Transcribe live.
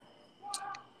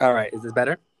All right, is this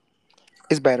better?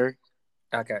 It's better.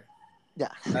 Okay. Yeah.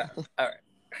 All right.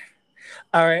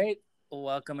 All right.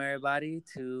 Welcome everybody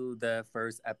to the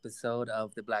first episode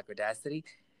of the Black Audacity.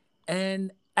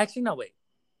 And actually, no, wait.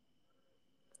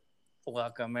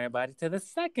 Welcome everybody to the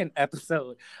second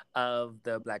episode of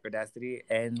the Black Audacity,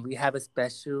 and we have a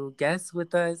special guest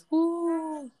with us.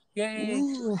 Woo! Yay!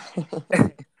 Woo.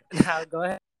 Now go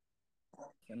ahead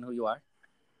and who you are.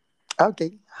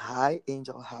 Okay. Hi,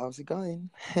 Angel. How's it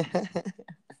going?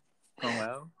 Going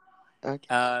well.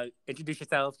 Okay. Introduce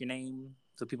yourself, your name,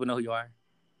 so people know who you are.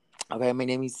 Okay. My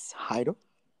name is Jairo.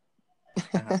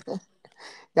 Uh-huh.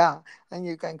 Yeah, and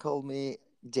you can call me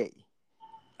Jay.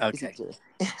 Is it Okay. Jay?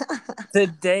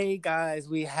 Today, guys,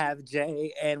 we have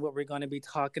Jay, and what we're going to be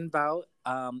talking about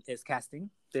is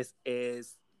casting. This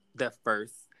is the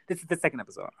second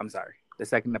episode. I'm sorry, the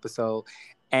second episode,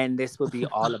 and this will be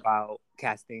all about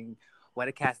casting, what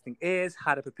a casting is,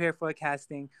 how to prepare for a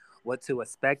casting, what to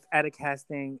expect at a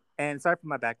casting, and sorry for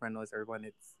my background noise, everyone.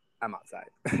 I'm outside,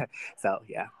 so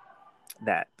yeah,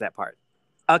 that part.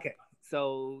 Okay,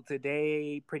 so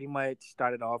today pretty much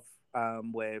started off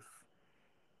with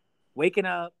waking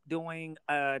up, doing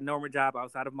a normal job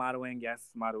outside of modeling. Yes,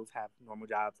 models have normal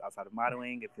jobs outside of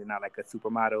modeling if you're not like a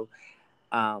supermodel.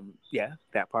 Yeah,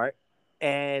 that part.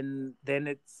 And then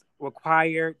it's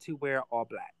required to wear all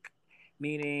black,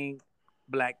 meaning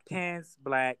black pants,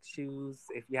 black shoes,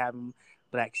 if you have them,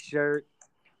 black shirt.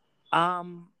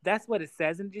 That's what it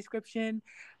says in the description,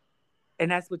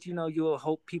 and that's what you'll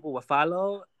hope people will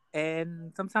follow,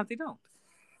 and sometimes they don't.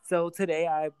 So today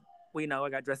I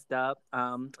got dressed up.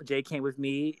 Jay came with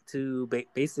me to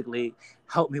basically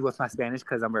help me with my Spanish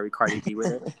because I'm very Cardi B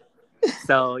with it.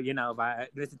 So if I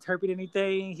misinterpret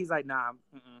anything, he's like, "Nah,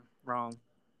 wrong.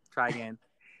 Try again."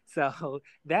 So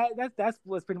that's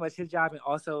was pretty much his job, and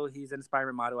also he's an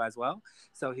aspiring model as well.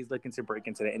 So he's looking to break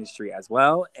into the industry as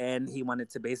well, and he wanted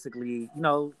to basically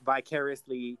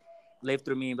vicariously live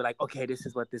through me and be like, "Okay, this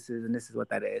is what this is, and this is what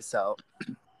that is." So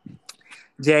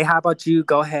Jay, how about you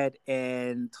go ahead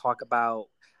and talk about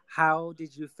how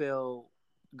did you feel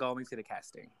going to the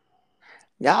casting?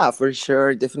 Yeah, for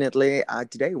sure. Definitely.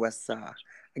 Today was a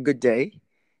good day.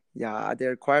 Yeah, the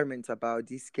requirements about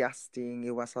this casting,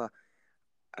 it was a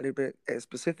little bit a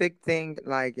specific thing,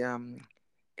 like in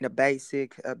a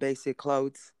basic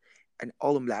clothes and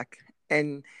all in black.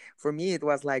 And for me, it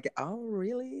was like, oh,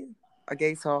 really?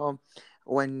 Okay, so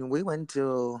when we went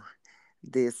to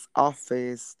this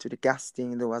office to the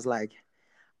casting, there was like,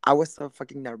 I was so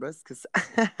fucking nervous because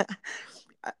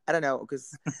I don't know,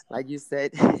 because like you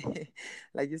said,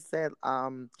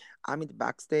 I'm in the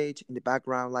backstage in the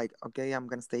background, like, okay, I'm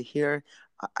gonna stay here.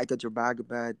 I got your bag,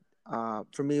 but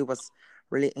for me, it was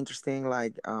really interesting,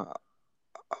 like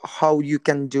how you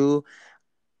can do,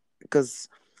 because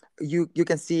you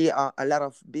can see a lot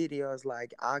of videos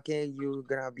like, okay, you're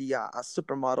gonna be a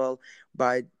supermodel,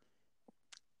 but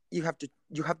you have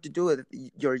to do it,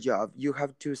 your job. You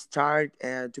have to start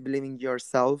to believe in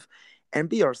yourself and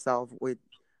be yourself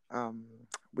um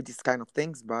with these kind of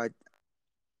things. But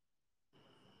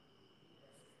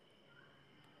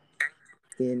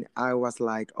then I was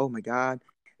like, oh my god,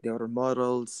 the other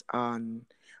models on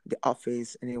the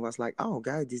office, and it was like, oh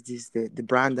god, this is the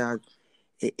brand that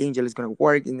Angel is gonna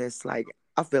work in. This, like,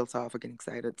 I feel so fucking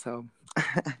excited. So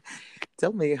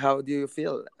tell me, how do you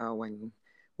feel when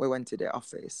we went to the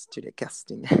office to the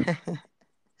casting?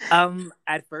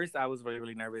 At first I was really,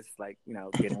 really nervous, like,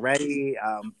 getting ready,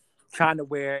 trying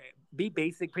to be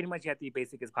basic. Pretty much you have to be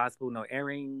basic as possible. No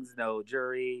earrings, no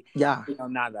jewelry, Yeah.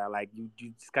 nada. Like you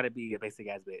just gotta be a basic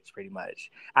ass bitch, pretty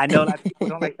much. I know a lot of people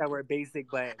don't like that word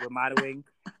basic, but with modeling,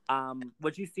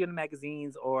 what you see in the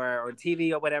magazines or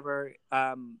TV or whatever,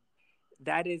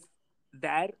 that is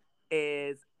that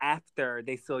is after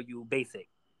they saw you basic.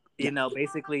 Yeah,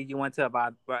 Basically you want to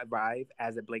arrive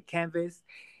as a blank canvas,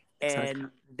 exactly. and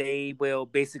they will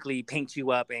basically paint you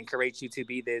up and create you to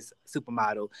be this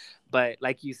supermodel. But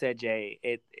like you said, Jay,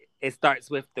 it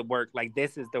starts with the work. Like,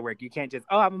 this is the work. You can't just,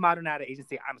 oh, I'm a model now at the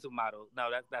agency, I'm a supermodel.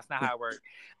 No, that's not Yeah. how it works.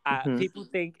 Hmm. People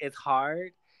think it's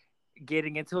hard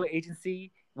getting into an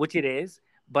agency, which it is.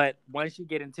 But once you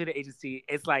get into the agency,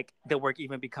 it's like the work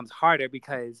even becomes harder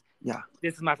because Yeah.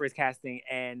 this is my first casting,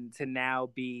 and to now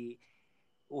be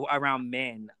around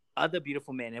men, other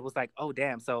beautiful men. It was like, oh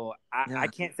damn. So I Yeah.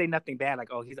 can't say nothing bad, like,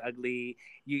 oh, he's ugly.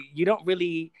 You don't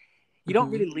really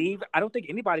Hmm. leave. I don't think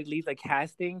anybody leaves a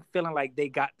casting feeling like they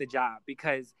got the job,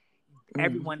 because Hmm.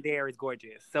 everyone there is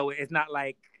gorgeous. So it's not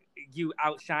like you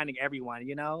outshining everyone,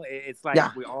 It's like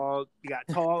Yeah. you got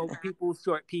tall people,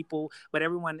 short people, but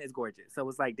everyone is gorgeous. So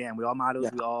it's like, damn, we all models,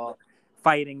 Yeah. we all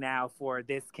fighting now for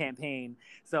this campaign.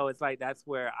 So it's like that's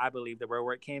where I believe the real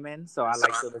work came in. So I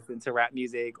like to listen to rap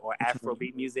music or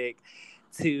Afrobeat music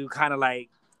to kind of like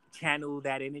channel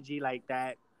that energy, like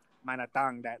that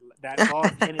manatang, that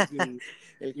boss energy,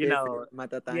 El you jefe, know.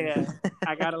 Matatán. Yeah,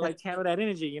 I gotta like channel that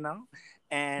energy, you know.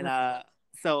 And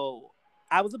so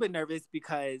I was a bit nervous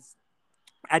because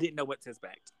I didn't know what to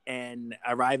expect. And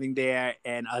arriving there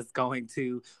and us going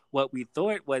to what we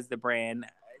thought was the brand,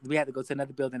 we had to go to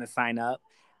another building to sign up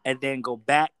and then go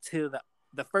back to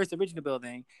the first original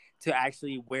building to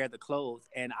actually wear the clothes.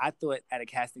 And I thought at a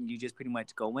casting, you just pretty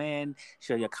much go in,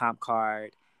 show your comp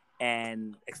card,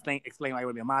 and explain why you want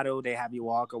to be a model. They have you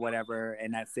walk or whatever,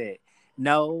 and that's it.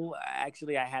 No,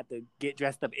 actually, I had to get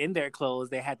dressed up in their clothes.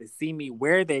 They had to see me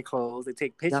wear their clothes. They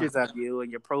take Yeah. pictures of you and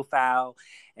your profile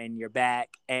and your back.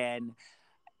 And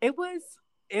it was,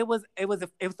 it was.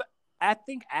 I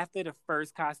think after the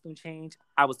first costume change,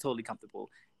 I was totally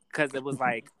comfortable because it was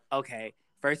like, okay,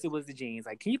 first it was the jeans.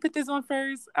 Like, can you put this on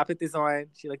first? I put this on.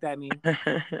 She looked at me.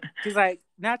 She's like,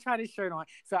 now try this shirt on.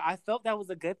 So I felt that was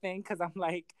a good thing because I'm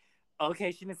like,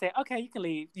 okay, she didn't say, okay, you can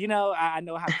leave. You know, I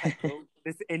know how cutthroat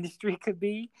this industry could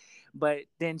be. But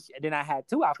then I had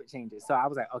two outfit changes. So I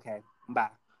was like, okay,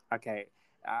 bye. Okay.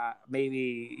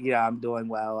 Maybe, I'm doing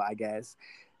well, I guess.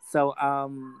 So,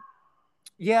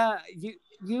 yeah,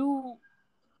 you,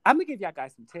 I'm going to give y'all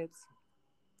guys some tips.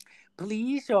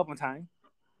 Please show up on time.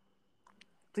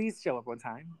 Please show up on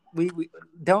time. We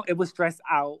don't. It will stress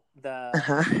out the.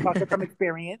 Talking from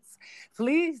experience.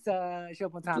 Please show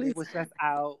up on time. It Please. will stress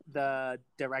out the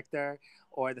director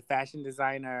or the fashion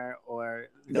designer or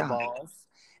the Yeah. boss.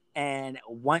 And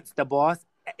once the boss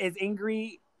is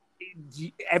angry,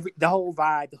 the whole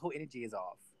vibe, the whole energy is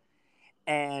off.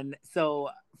 And so,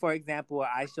 for example,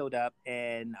 I showed up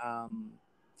and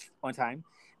on time,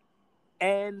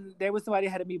 and there was somebody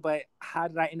ahead of me. But how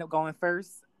did I end up going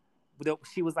first?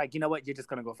 She was like, you know what, you're just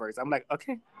gonna go first. I'm like,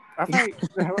 okay, all right,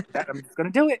 I'm just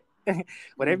gonna do it.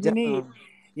 Whatever you Yeah. need,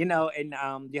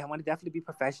 And you want to definitely be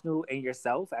professional in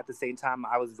yourself. At the same time,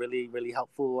 I was really, really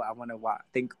helpful. I want to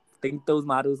think those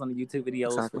models on the YouTube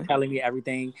videos were Exactly. telling me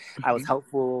everything. I was Mhm.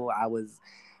 helpful. I was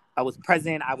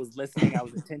present. I was listening. I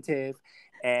was attentive,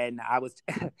 and I was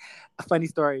a funny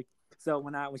story. So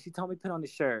when she told me to put on the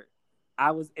shirt, I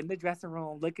was in the dressing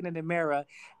room looking in the mirror,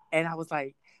 and I was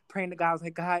like praying to God. I was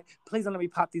like, God, please don't let me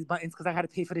pop these buttons because I got to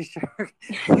pay for this shirt.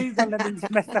 Please don't let me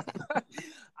mess up.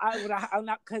 I'm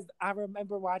not, because I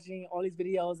remember watching all these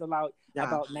videos Yeah.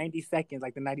 about 90 seconds.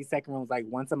 Like the 90-second rule was like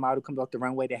once a model comes off the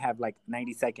runway, they have like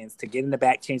 90 seconds to get in the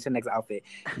back, change to the next outfit.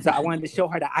 So I wanted to show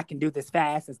her that I can do this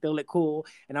fast and still look cool.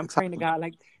 And I'm praying to Exactly. God,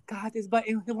 like, God, this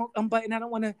button, it won't unbutton. I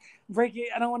don't want to break it.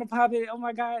 I don't want to pop it. Oh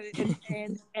my God.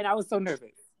 And I was so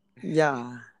nervous.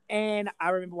 Yeah. And I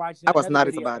remember I watching was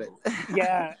another nervous about it. video.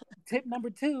 Yeah. Tip number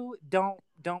two, don't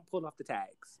pull off the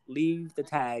tags. Leave the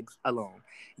tags alone.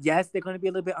 Yes, they're gonna be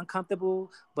a little bit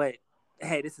uncomfortable, but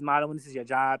hey, this is modeling, this is your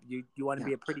job. You wanna Yeah.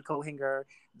 be a pretty coat hanger.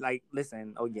 Like,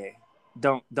 listen, oh yeah.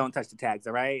 Don't touch the tags,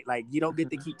 all right? Like you don't get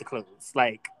to keep the clothes.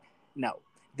 Like, no.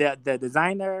 The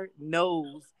designer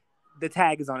knows the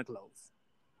tag is on the clothes.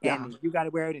 Yeah. And you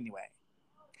gotta wear it anyway.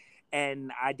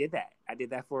 And I did that. I did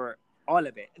that for all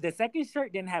of it. The second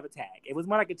shirt didn't have a tag. It was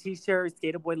more like a t-shirt,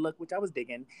 skater boy look, which I was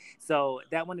digging. So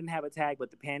that one didn't have a tag,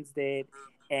 but the pants did,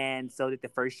 and so did the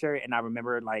first shirt. And I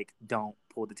remember like, don't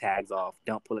pull the tags off.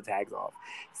 Don't pull the tags off.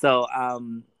 So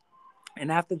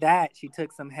and after that, she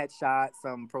took some headshots,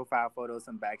 some profile photos,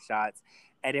 some back shots,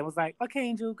 and it was like, okay,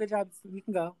 Angel, good job. You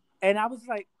can go. And I was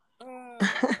like,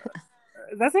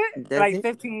 that's it. That's Like it.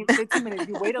 15 minutes.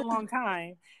 You wait a long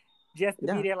time just to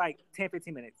be Yeah. there like 10,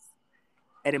 15 minutes.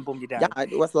 And then boom, you're Yeah. done.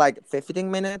 It was like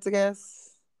 15 minutes, I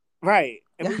guess. Right.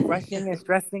 And Yeah. we rushing and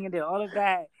stressing and did all of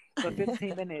that for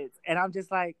 15 minutes. And I'm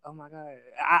just like, oh my God.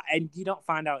 And you don't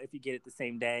find out if you get it the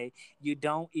same day. You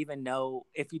don't even know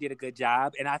if you did a good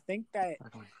job. And I think that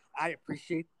Exactly. I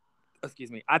appreciate, excuse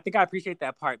me, I think I appreciate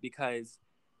that part because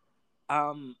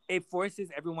it forces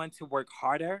everyone to work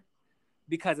harder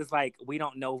because it's like we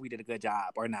don't know if we did a good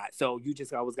job or not. So you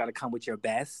just always got to come with your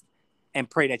best and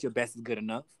pray that your best is good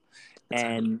enough,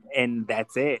 Exactly. and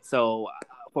that's it. So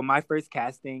for my first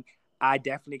casting, I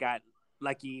definitely got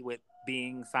lucky with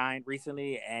being signed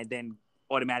recently, and then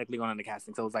automatically going on the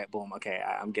casting. So it was like, boom, okay,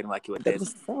 I'm getting lucky with That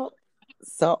this. was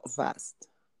so fast.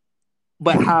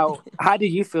 But how do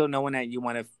you feel knowing that you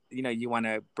want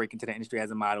to break into the industry as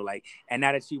a model, like, and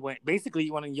now that you went, basically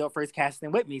you went on your first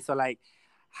casting with me, so like,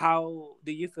 how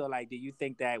do you feel? Like, do you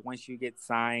think that once you get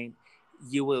signed,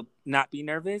 you will not be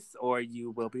nervous, or you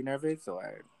will be nervous,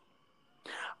 or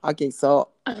Okay, so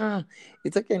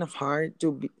it's a kind of hard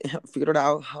to figure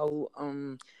out how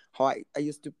how I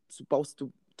used to supposed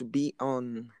to be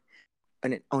on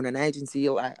an agency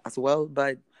as well.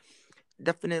 But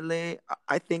definitely,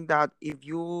 I think that if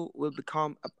you will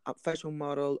become a fashion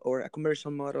model or a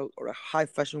commercial model or a high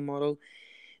fashion model,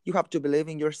 you have to believe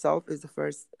in yourself is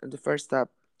the first step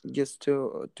just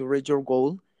to reach your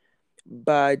goal.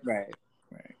 But Right.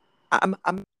 Right. I'm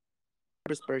a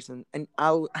nervous person, and I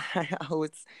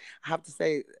always have to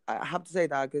say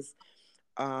that because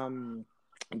um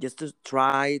just to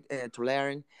try to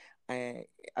learn a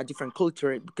different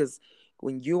culture, because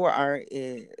when you are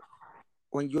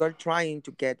when you are trying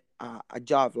to get a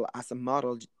job as a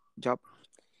model job,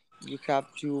 you have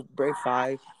to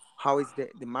verify how is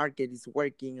the market is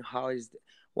working,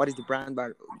 what is the brand,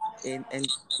 but and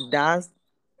that's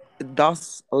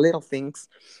those little things.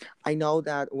 I know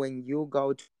that when you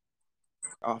go to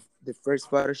of the first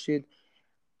photo shoot,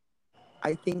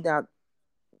 I think that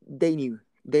they knew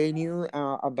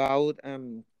about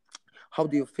how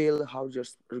do you feel, how your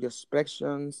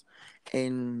expressions,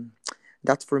 and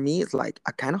that for me is like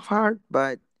a kind of hard,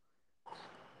 but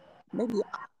maybe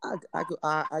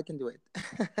I can do it.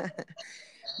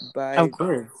 Of But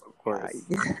course. Of I, course.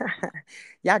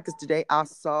 yeah, because today I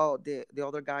saw the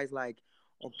other guys like,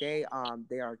 okay,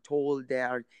 they are tall, they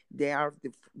are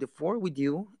the four with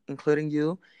you, including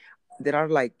you, that are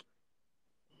like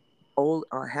all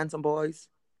handsome boys,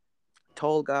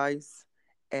 tall guys,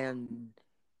 and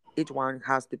each one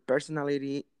has the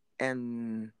personality,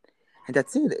 and and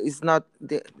that's it. It's not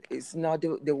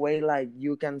the way like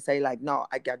you can say like, no,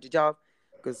 I got the job,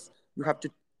 because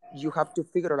you have to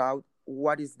figure it out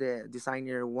what is the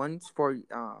designer wants for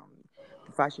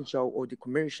the fashion show or the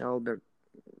commercial,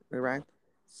 right? Right.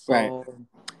 So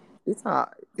it's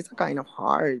a kind of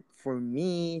hard for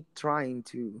me trying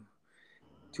to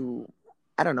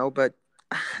I don't know, but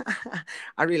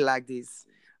I really like this.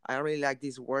 I really like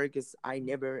this work because I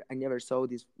never saw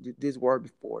this work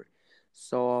before.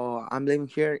 So I'm living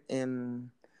here, and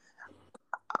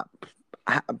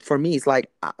for me it's like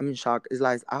I'm in shock. It's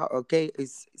like okay,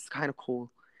 it's kind of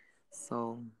cool.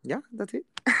 So yeah, that's it.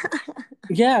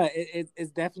 Yeah,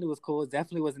 it definitely was cool. It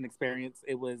definitely was an experience.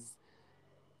 It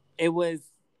was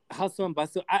hustle and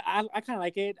bustle. I kind of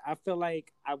like it. I feel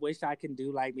like I wish I can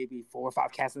do like maybe 4 or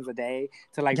 5 castings a day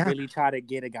to like Yeah. really try to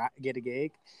get a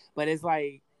gig. But it's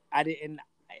like I didn't.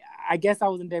 I guess I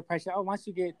was in their pressure. Oh, once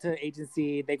you get to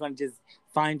agency, they're gonna just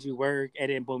find you work,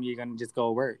 and then boom, you're gonna just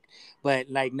go work. But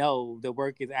like, no, the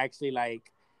work is actually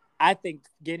like, I think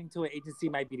getting to an agency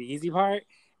might be the easy part,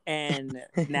 and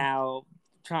now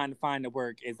trying to find the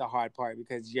work is the hard part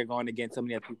because you're going against so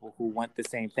many other people who want the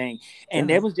same thing. And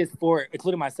Yeah. there was just four,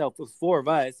 including myself, it was four of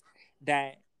us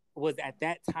that was at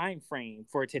that time frame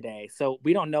for today. So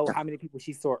we don't know Yeah. how many people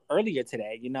she saw earlier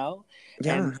today, you know?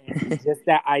 Yeah. And just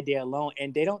that idea alone.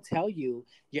 And they don't tell you,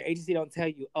 your agency don't tell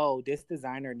you, oh, this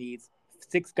designer needs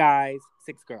 6 guys,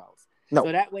 6 girls. So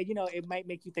No. that way, it might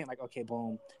make you think like, okay,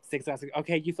 boom, 6 guys.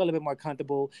 Okay, you feel a bit more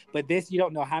comfortable. But this, you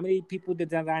don't know how many people the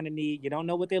designer need. You don't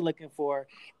know what they're looking for,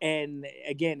 and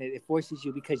again, it forces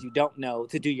you because you don't know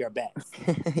to do your best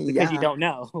because you Yeah. don't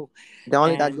know. The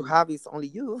only that you And have is only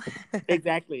you.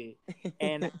 exactly.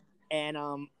 And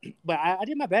but I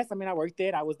did my best. I mean, I worked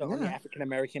it. I was the only Yeah. African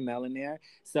American male in there,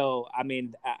 so I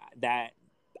mean,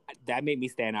 that made me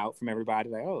stand out from everybody.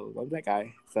 Like, oh, I'm that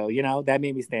guy. So that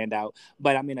made me stand out.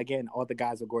 But I mean, again, all the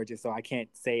guys are gorgeous, so I can't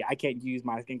use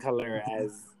my skin color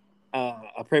as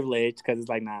a privilege because it's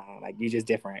like, nah, like you just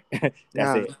different. That's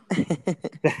Yeah.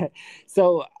 it.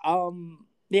 So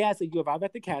yeah, so you arrive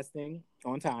at the casting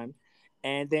on time,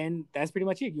 and then that's pretty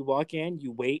much it. You walk in,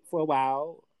 you wait for a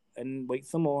while, and wait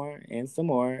some more, and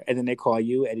then they call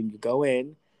you, and then you go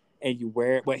in, and you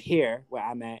wear. But here, where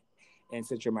I'm at in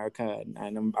Central America,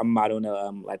 and I'm modeling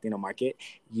a Latino market,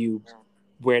 you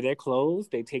wear their clothes,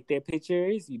 they take their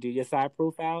pictures, you do your side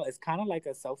profile. It's kind of like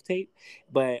a self tape,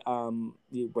 but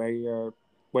you wear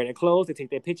their clothes, they take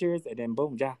their pictures, and then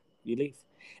boom, ja, you leave,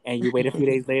 and you wait a few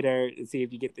days later to see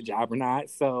if you get the job or not.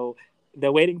 So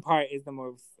the waiting part is the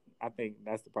most. I think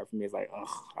that's the part for me. Is like,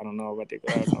 oh, I don't know about the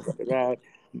I don't know about the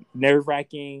nerve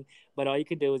wracking. But all you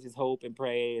can do is just hope and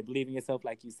pray and believe in yourself,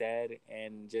 like you said,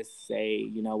 and just say,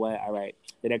 you know what, all right,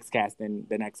 the next casting,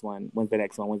 the next one, when's the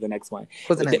next one, when's the next one.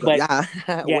 Who's the next one? But Yeah.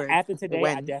 yeah, Where? after today, I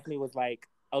When? definitely was like,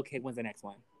 okay, when's the next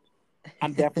one?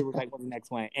 I'm definitely was like, when's the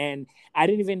next one? And I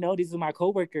didn't even know these were my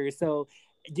coworkers. So,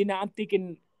 I'm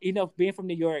thinking, being from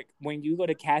New York, when you go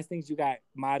to castings, you got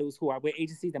models who are with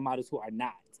agencies and models who are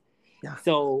not. Yeah.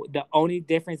 So the only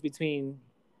difference between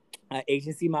an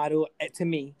agency model, to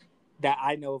me, that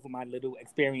I know from my little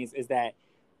experience is that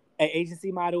an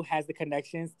agency model has the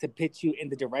connections to pitch you in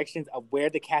the directions of where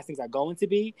the castings are going to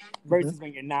be, Mm-hmm. versus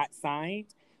when you're not signed.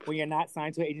 When you're not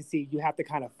signed to an agency, you have to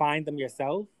kind of find them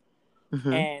yourself,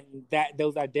 Mm-hmm. and that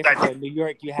those are different. So in New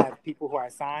York, you have people who are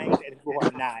signed and people who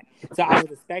are not. So I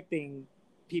was expecting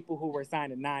people who were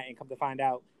signed and not, and come to find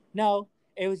out, no,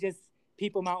 it was just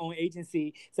people in my own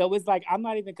agency. So it was like I'm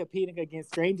not even competing against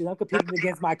strangers. I'm competing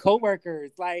against my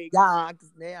coworkers. Yeah,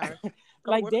 because they are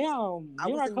Like coworkers. damn, I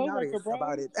you're my wasn't coworker, noticed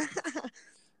about bro. it.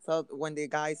 So when the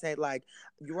guy said like,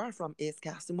 "You are from East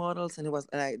Casting Models," and it was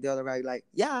like the other guy like,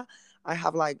 "Yeah, I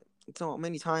have like so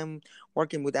many time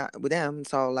working with them."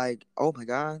 So like, oh my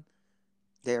god,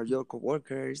 they are your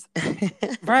coworkers.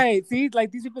 Right. See,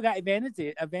 like these people got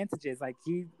advantages. Like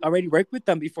he already worked with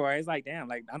them before. It's like, damn,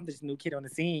 like I'm just a new kid on the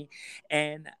scene.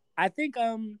 And I think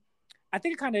I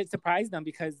think it kind of surprised them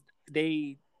because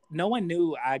they no one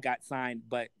knew I got signed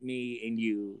but me and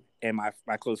you and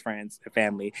my close friends and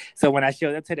family. So when I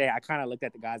showed up today, I kind of looked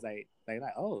at the guys like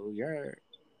oh, you're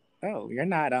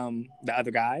not the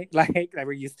other guy like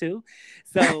we're used to.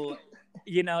 So,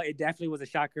 it definitely was a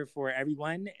shocker for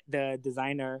everyone. The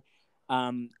designer,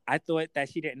 I thought that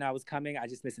she didn't know I was coming. I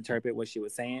just misinterpreted what she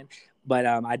was saying. But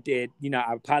I did,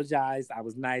 I apologized. I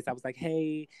was nice. I was like,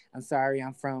 hey, I'm sorry.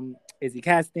 I'm from Izzy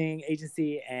Casting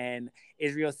Agency, and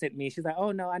Israel sent me. She's like,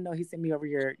 oh no, I know he sent me over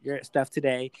your stuff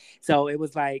today. So it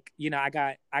was like,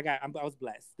 I was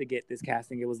blessed to get this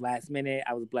casting. It was last minute.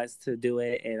 I was blessed to do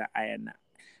it, and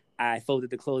I folded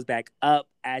the clothes back up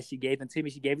as she gave them to me.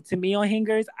 She gave it to me on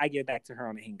hangers. I gave it back to her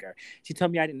on a hanger. She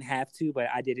told me I didn't have to, but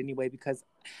I did anyway because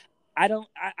I don't.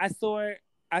 I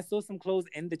saw some clothes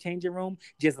in the changing room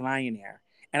just lying there,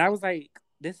 and I was like,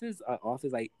 "This is an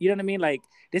office, like you know what I mean? Like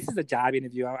this is a job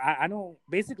interview. I don't.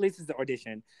 Basically, this is an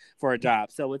audition for a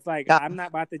job. So it's like Yeah. I'm not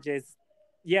about to just.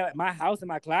 Yeah, my house and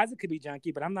my closet could be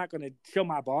junky, but I'm not gonna show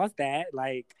my boss that.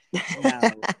 Like, no.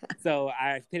 So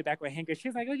I put it back with hanger. She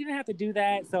was like, "Oh, you didn't have to do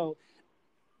that." So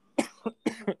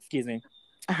excuse me.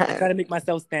 I try to make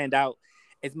myself stand out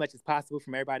as much as possible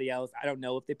from everybody else. I don't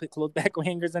know if they put clothes back on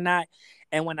hangers or not.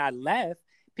 And when I left,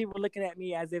 people were looking at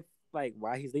me as if like,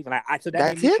 why he's leaving. So that made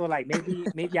That's me it. feel like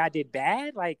maybe I did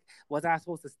bad. Like, was I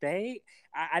supposed to stay?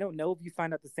 I don't know if you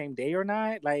find out the same day or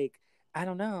not. Like, I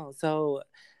don't know. So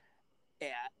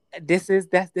yeah, this is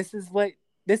what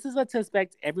to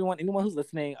expect. Anyone who's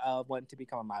listening, wanting to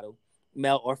become a model,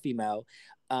 male or female,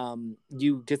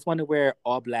 you just want to wear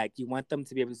all black. You want them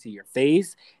to be able to see your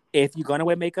face. If you're gonna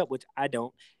wear makeup, which I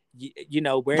don't,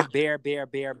 wear Yeah.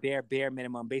 bare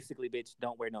minimum. Basically, bitch,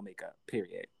 don't wear no makeup.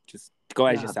 Period. Just go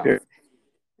as Yeah. yourself.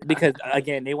 Because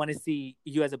again, they want to see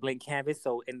you as a blank canvas,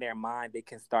 so in their mind they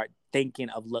can start thinking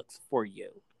of looks for you.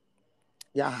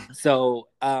 Yeah. So,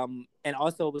 and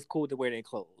also it was cool to wear their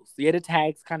clothes. Yeah, the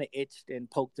tags kind of itched and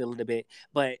poked a little bit,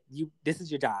 but this is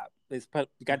your job. You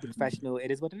got to be professional. It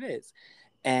is what it is,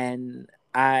 and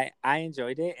I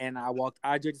enjoyed it, and I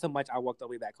enjoyed it so much. I walked all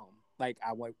the way back home. Like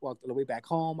walked all the way back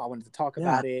home. I wanted to talk Yeah.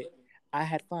 about it. I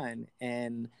had fun,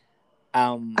 and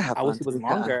I have I wish fun it was too.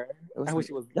 Yeah. longer. It I was. wish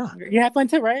it was Yeah. longer. You had fun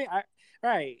too, right?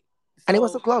 Right. And it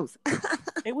was so So close.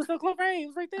 it was so close, right? It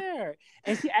was right there.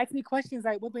 And she asked me questions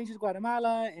like, "What brings you to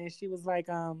Guatemala?" And she was like,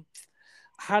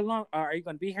 "How long are you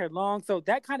going to be here long?" So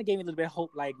that kind of gave me a little bit of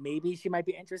hope, like maybe she might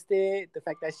be interested. The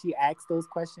fact that she asked those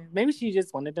questions, maybe she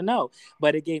just wanted to know.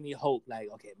 But it gave me hope, like,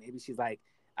 okay, maybe she's like,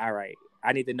 "All right,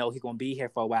 I need to know he's going to be here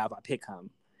for a while if I pick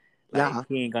him. Like Yeah.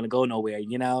 he ain't gonna go nowhere."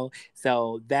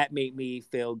 So that made me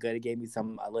feel good. It gave me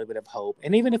a little bit of hope.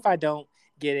 And even if I don't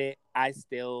get it, I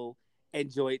still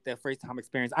enjoyed the first time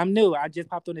experience. I'm new. I just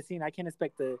popped on the scene. I can't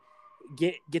expect to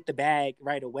get the bag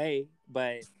right away,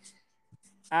 but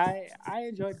I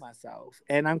enjoyed myself,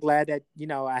 and I'm glad that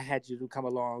I had you to come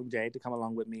along, Jay, to come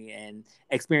along with me and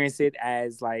experience it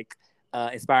as like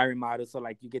inspiring model. So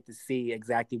like you get to see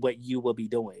exactly what you will be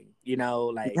doing.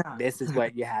 Like Yeah. this is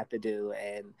what you have to do,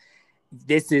 and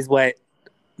this is what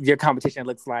your competition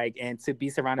looks like. And to be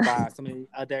surrounded by so many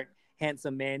other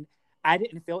handsome men, I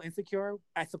didn't feel insecure.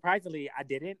 Surprisingly, I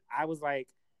didn't. I was like,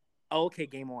 oh, okay,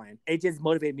 game on. It just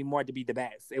motivated me more to be the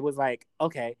best. It was like,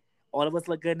 okay, all of us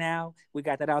look good now. We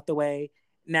got that out the way.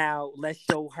 Now let's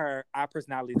show her our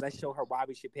personalities. Let's show her why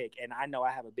we should pick. And I know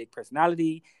I have a big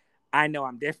personality. I know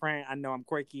I'm different. I know I'm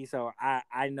quirky. So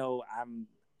I know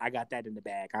I got that in the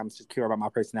bag. I'm secure about my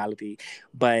personality.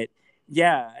 But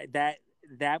yeah,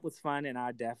 that was fun, and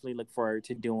I definitely look forward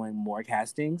to doing more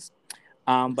castings.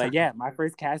 But Exactly. yeah, my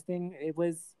first casting, it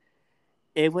was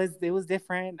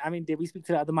different. I mean, did we speak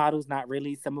to the other models? Not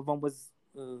really. Some of them was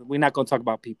we're not going to talk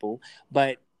about people,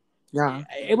 but Yeah.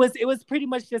 it was pretty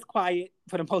much just quiet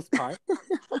for the most part.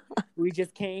 We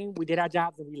just came, we did our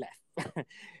jobs, and we left.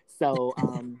 So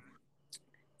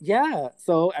Yeah,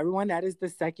 so everyone, that is the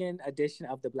second edition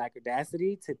of the Black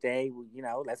Audacity. Today,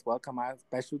 let's welcome our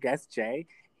special guest, Jay.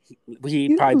 He probably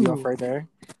be on You. further.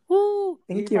 Woo!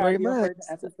 He Thank you probably very be on much further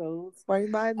episodes. for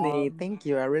inviting me. Um, Thank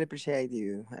you. I really appreciate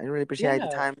you. I really appreciate the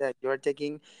yeah, time that you're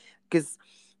taking, because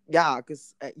yeah,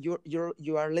 because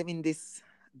you are living this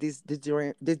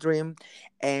dream,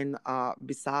 and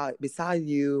beside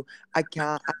you, I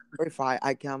can verify.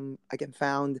 I can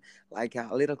found like a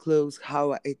little clues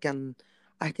how I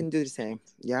can do the same.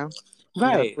 Yeah,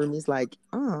 yeah. right, For me, it's like,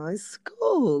 oh, it's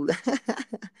cool.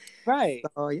 right.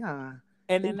 So yeah,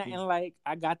 And thank then you. and like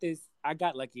I got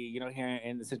lucky, here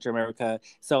in the Central America.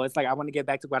 So it's like I want to get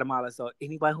back to Guatemala. So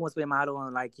anybody who wants to be a model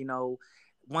and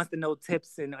wants to know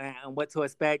tips and what to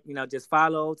expect, just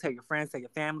follow, tell your friends, tell your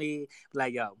family, be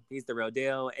like, yo, he's the real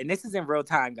deal. And this is in real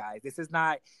time, guys. This is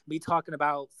not me talking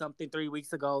about something 3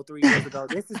 weeks ago, 3 years ago.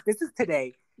 This is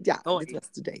today. Yeah, Oh, this was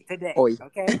today. today, Hoy.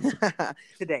 okay?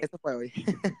 Today. Eso fue hoy.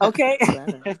 Okay.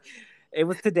 Claro. It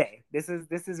was today. This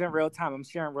is in real time. I'm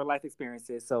sharing real life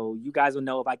experiences, so you guys will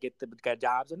know if I get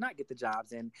jobs or not get the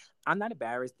jobs. And I'm not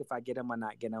embarrassed if I get them or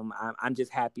not get them. I'm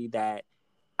just happy that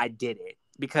I did it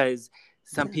because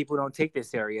some Yeah. people don't take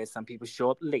this serious. Some people show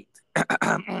up late.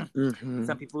 Mm-hmm.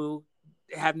 Some people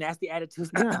have nasty attitudes.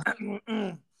 Yeah.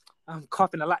 I'm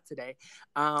coughing a lot today.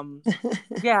 Um,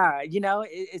 yeah,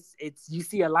 it's you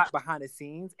see a lot behind the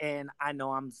scenes, and I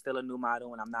know I'm still a new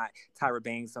model, and I'm not Tyra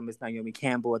Banks, I'm Miss Naomi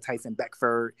Campbell or Tyson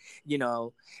Beckford,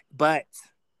 but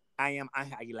I am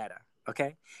Anja Aguilera,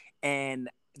 okay, and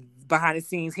behind the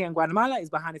scenes here in Guatemala is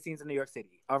behind the scenes in New York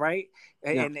City, all right,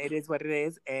 Yeah. and it is what it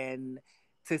is, and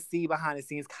to see behind the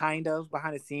scenes, kind of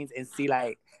behind the scenes, and see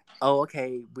like, oh,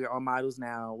 okay, we're all models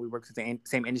now, we work in the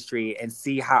same industry, and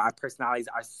see how our personalities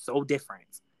are so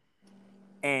different,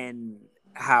 and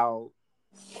how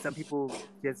some people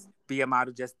just be a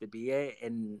model just to be it,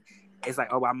 and it's like,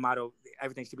 oh, I'm a model,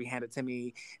 everything should be handed to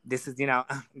me. This is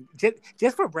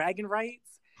just for bragging rights.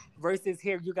 Versus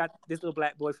here, you got this little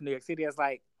black boy from New York City that's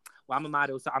like, well, I'm a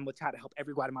model, so I'm gonna try to help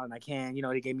every Guatemalan I can.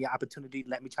 They gave me an opportunity,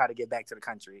 let me try to get back to the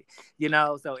country.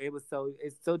 So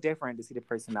it's so different to see the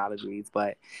personalities.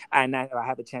 But and I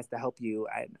have a chance to help you,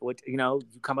 and you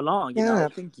come along, Yeah.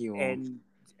 Thank you. and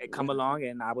come Yeah. along,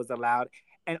 and I was allowed.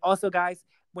 And also, guys,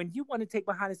 when you want to take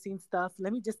behind the scenes stuff,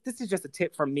 this is just a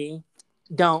tip from me.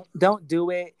 Don't do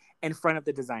it in front of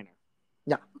the designer.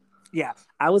 Yeah. Yeah,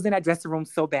 I was in that dressing room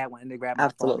so bad wanting to grab my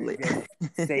phone and Absolutely.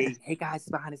 just say, "Hey guys, it's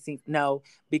behind the scenes." No,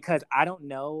 because I don't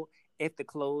know if the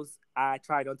clothes I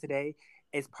tried on today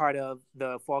is part of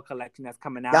the fall collection that's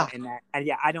coming Yeah. out, and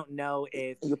yeah, I don't know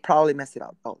if You probably mess it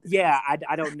up all the time. yeah,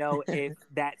 I don't know if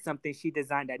that's something she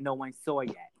designed that no one saw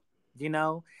yet.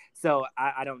 So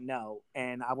I don't know,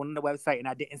 and I went on the website and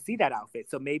I didn't see that outfit,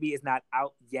 so maybe it's not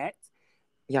out yet,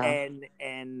 Yeah.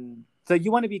 and so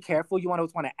you want to be careful. You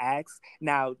always want to ask.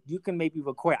 Now you can maybe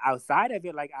record outside of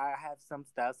it. Like I have some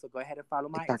stuff, so go ahead and follow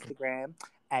my Exactly. Instagram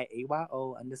at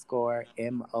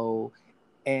AYO_MONERO,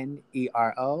 and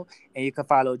you can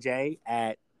follow Jay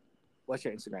at what's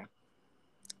your Instagram?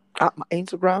 My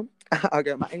Instagram.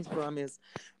 Okay. My Instagram is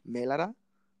Melara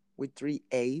with three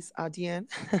A's at the end.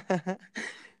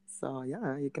 So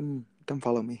yeah, you can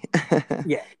follow me.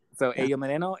 Yeah. So Yeah. Ayo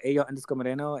Moreno,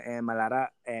 Ayo_Moreno, and Malara,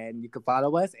 and you can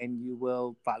follow us, and you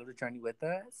will follow the journey with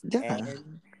us. Yeah.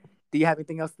 And do you have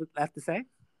anything else left to say?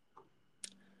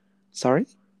 Sorry.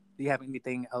 Do you have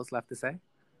anything else left to say?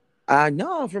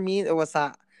 No, for me it was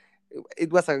a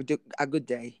good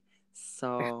day.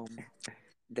 So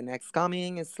the next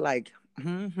coming is like,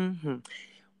 you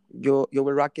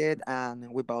will rock it,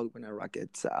 and we both gonna rock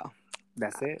it. So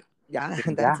That's it. yeah,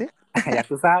 that's Ya. it. Ya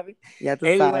tú sabes. Ya tú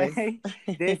sabes. Anyway,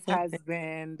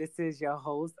 this is your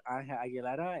host, Anja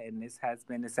Aguilera, and this has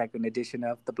been the second edition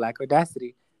of The Black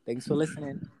Audacity. Thanks for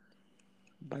listening.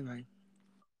 Bye bye.